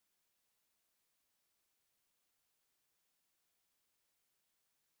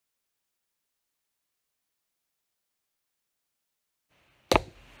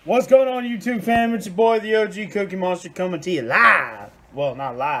What's going on, YouTube fam? It's your boy, the OG Cookie Monster, coming to you live. Well,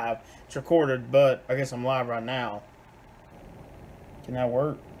 not live. It's recorded, but I guess I'm live right now. Can that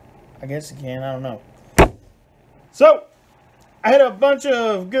work? I guess it can. I don't know. So, I had a bunch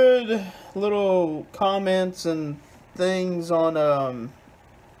of good little comments and things on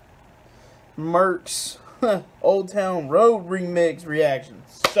Merk's Old Town Road remix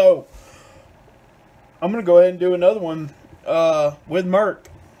reactions. So, I'm going to go ahead and do another one with Merk.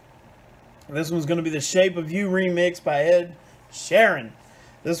 This one's going to be the Shape of You remix by Ed Sheeran.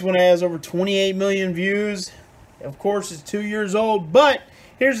 This one has over 28 million views. Of course, it's 2 years old, but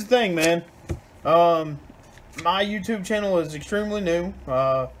here's the thing, man. My YouTube channel is extremely new.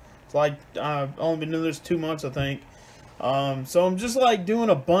 It's like I've only been doing this 2 months, I think. So I'm just like doing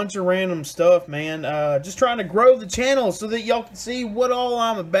a bunch of random stuff, man. Just trying to grow the channel so that y'all can see what all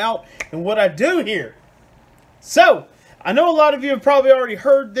I'm about and what I do here. So, I know a lot of you have probably already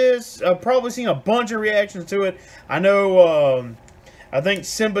heard this, probably seen a bunch of reactions to it. I know, I think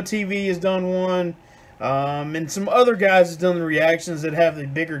Simba TV has done one, and some other guys have done the reactions that have the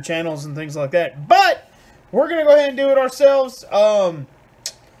bigger channels and things like that. But, we're going to go ahead and do it ourselves.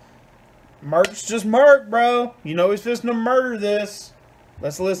 Merk's just Merk, bro. You know he's fisting to murder this.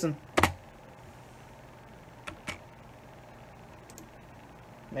 Let's listen.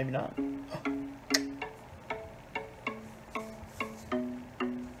 Maybe not.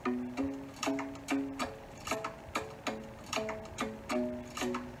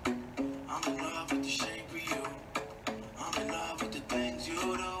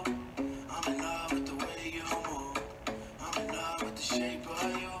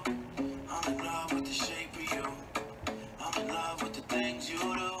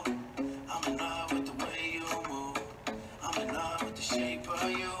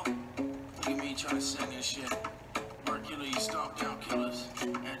 Trying to sing this shit. Merkules, Stomp Down Killers,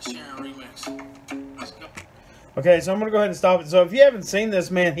 Ed Sheeran remix. Let's go. Okay, so I'm going to go ahead and stop it. So if you haven't seen this,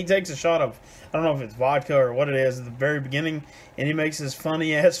 man, he takes a shot of, I don't know if it's vodka or what it is, at the very beginning, and he makes this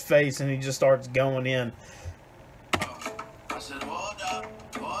funny-ass face, and he just starts going in. I said, hold up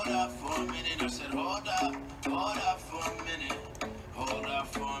for a minute. I said, hold up for a minute. Hold up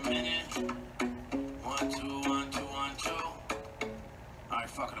for a minute. 1, 2, 1, 2, 1, 2. Alright,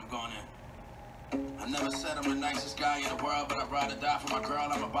 fuck it, I'm going in. I never said I'm the nicest guy in the world, but I'd rather die for my girl.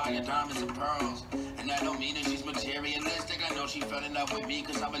 I'ma buy her diamonds and pearls. And that don't mean that she's materialistic. I know she fell in love with me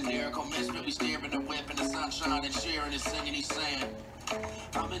because I'm a lyrical misfit. We steer in the whip in the sunshine and Sheeran is singing, he's saying,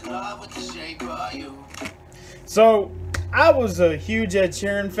 I'm in love with the shape of you. So, I was a huge Ed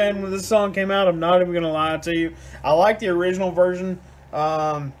Sheeran fan when this song came out. I'm not even going to lie to you. I like the original version.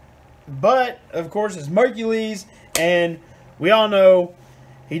 But, of course, it's Merkules. And we all know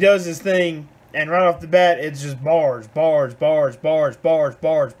he does his thing. And right off the bat, it's just bars, bars, bars, bars, bars,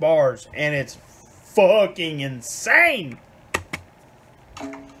 bars, bars. And it's fucking insane.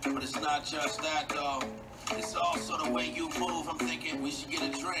 But it's not just that, though. It's also the way you move. I'm thinking we should get a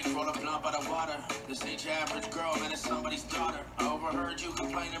drink, roll a blunt by the water. This ain't your average girl, man, it's somebody's daughter. I overheard you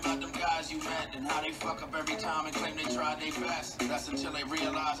complaining about them guys you met and how they fuck up every time and claim they tried their best. That's until they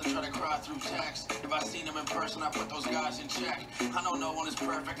realize and try to cry through text. If I seen them in person, I put those guys in check. I know no one is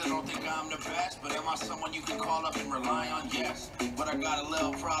perfect, I don't think I'm the best, but am I someone you can call up and rely on? Yes. But I got a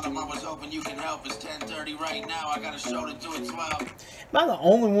little problem, I was hoping you can help. It's 10:30 right now, I got a show to do at 12. I'm not the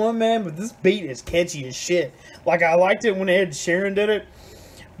only one, man, but this beat is catchy as shit. Like, I liked it when Ed Sheeran did it,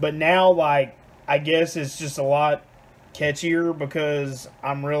 but now, like, I guess it's just a lot catchier because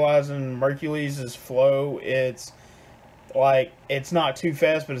I'm realizing Merkules' flow, it's, like, it's not too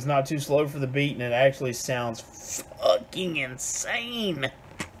fast, but it's not too slow for the beat, and it actually sounds fucking insane.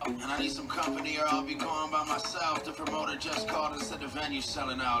 And I need some company or I'll be going by myself. The promoter just called and said the venue's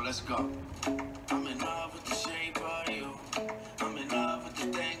selling out. Let's go. I'm in love with the shape of you. I'm in love with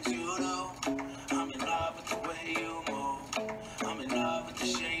the things you do. I'm in love with the way you move. I'm in love with the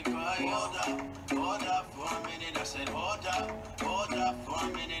shape of you. Hold up for a minute. I said hold up for a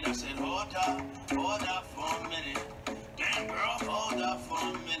minute. I said hold up for a minute. Damn girl, hold up for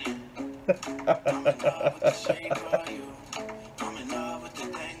a minute. I'm in love with the shape of you. I'm in love with the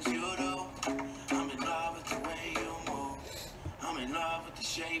things you do. I'm in love with the way you move. I'm in love with the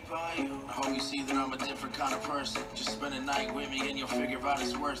shape of you. I hope you see that I'm a different kind of person. Just spend a night with me and you'll figure out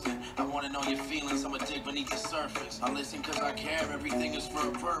it's worth it. I wanna know your feelings, I'ma dig beneath the surface. I listen cause I care, everything is for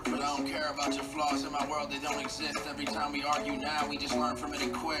a purpose. I don't care about your flaws in my world, they don't exist. Every time we argue now, we just learn from it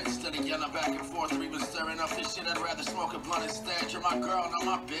and quit. Instead of yelling back and forth or even stirring up this shit, I'd rather smoke a blunt instead. You're my girl, not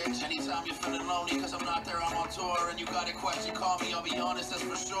my bitch. Anytime you're feeling lonely cause I'm not there, I'm on tour. And you got a question, call me, I'll be honest, that's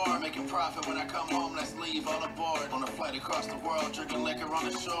for sure. Making profit when I come home, let's leave all aboard. On a flight across the world, drinking liquor on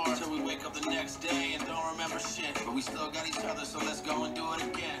the shore. Till we wake up the next day and don't remember shit. But we still got each other, so let's go and do it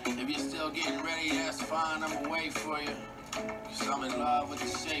again. If you're still getting ready, that's fine, I'ma wait for you. Cause I'm in love with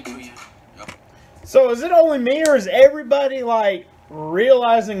the shape of you. So is it only me, or is everybody like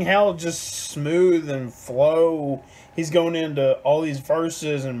realizing how just smooth and flow he's going into all these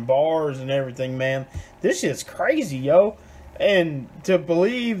verses and bars and everything, man? This shit's crazy, yo. And to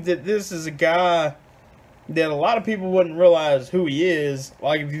believe that this is a guy that a lot of people wouldn't realize who he is.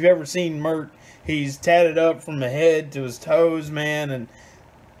 Like, if you've ever seen Merk, he's tatted up from the head to his toes, man. And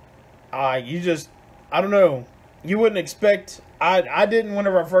I don't know. You wouldn't expect... I didn't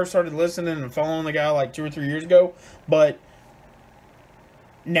whenever I first started listening and following the guy like 2 or 3 years ago. But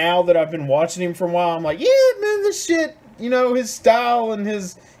now that I've been watching him for a while, I'm like, yeah, man, this shit, you know, his style and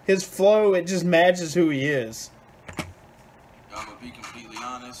his flow, it just matches who he is. I'm gonna be completely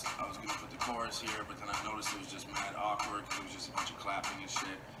honest. I was gonna put the chorus here, but then I noticed it was just mad awkward because it was just a bunch of clapping and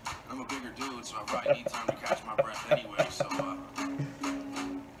shit. I'm a bigger dude, so I probably need time to catch my breath anyway. So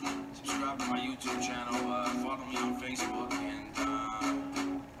subscribe to my YouTube channel, follow me on Facebook, and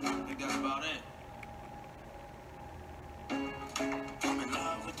I think that's about it. I'm in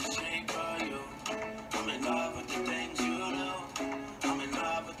love with the shape of you. I'm in love with the things you do. I'm in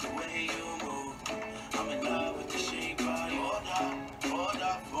love with the way you move. I'm in love with the shape of you. Hold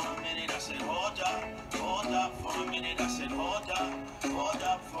up for a minute. I said hold up for a minute. I said hold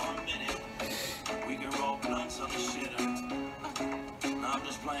up for a minute. We can roll blunts on the shitter. No, I'm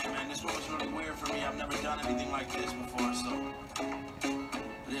just playing, man. This one was really weird for me. I've never done anything like this before, so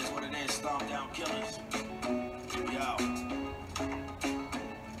it is what it is. Stomp down killers. We out.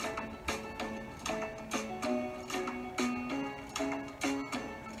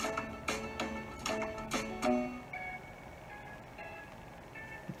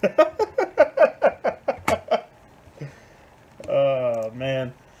 Oh,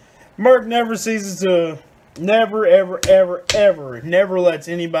 man. Merk never ceases to... Never, ever, ever, ever, never lets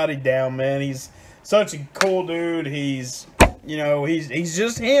anybody down, man. He's such a cool dude. He's, you know, he's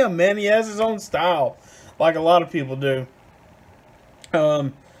just him, man. He has his own style, like a lot of people do.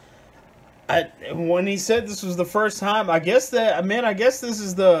 When he said this was the first time, I guess this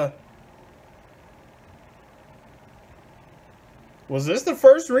is the... Was this the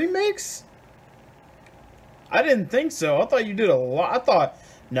first remix? I didn't think so. I thought you did a lot. I thought,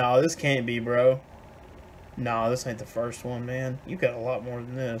 no, this can't be, bro. No, this ain't the first one, man. You got a lot more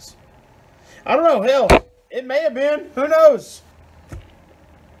than this. I don't know. Hell, it may have been. Who knows?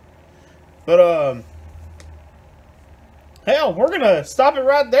 But, hell, we're going to stop it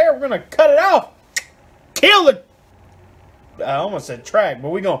right there. We're going to cut it off. Kill it. I almost said track, but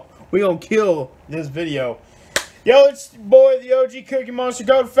we gonna kill this video. Yo, it's your boy, the OG Cookie Monster.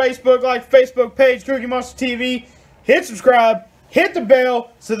 Go to Facebook, like Facebook page, Cookie Monster TV. Hit subscribe. Hit the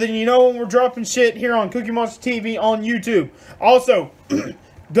bell so that you know when we're dropping shit here on Cookie Monster TV on YouTube. Also,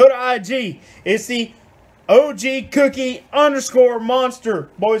 go to IG. It's the OG Cookie _Monster,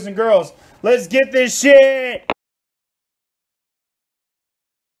 boys and girls. Let's get this shit.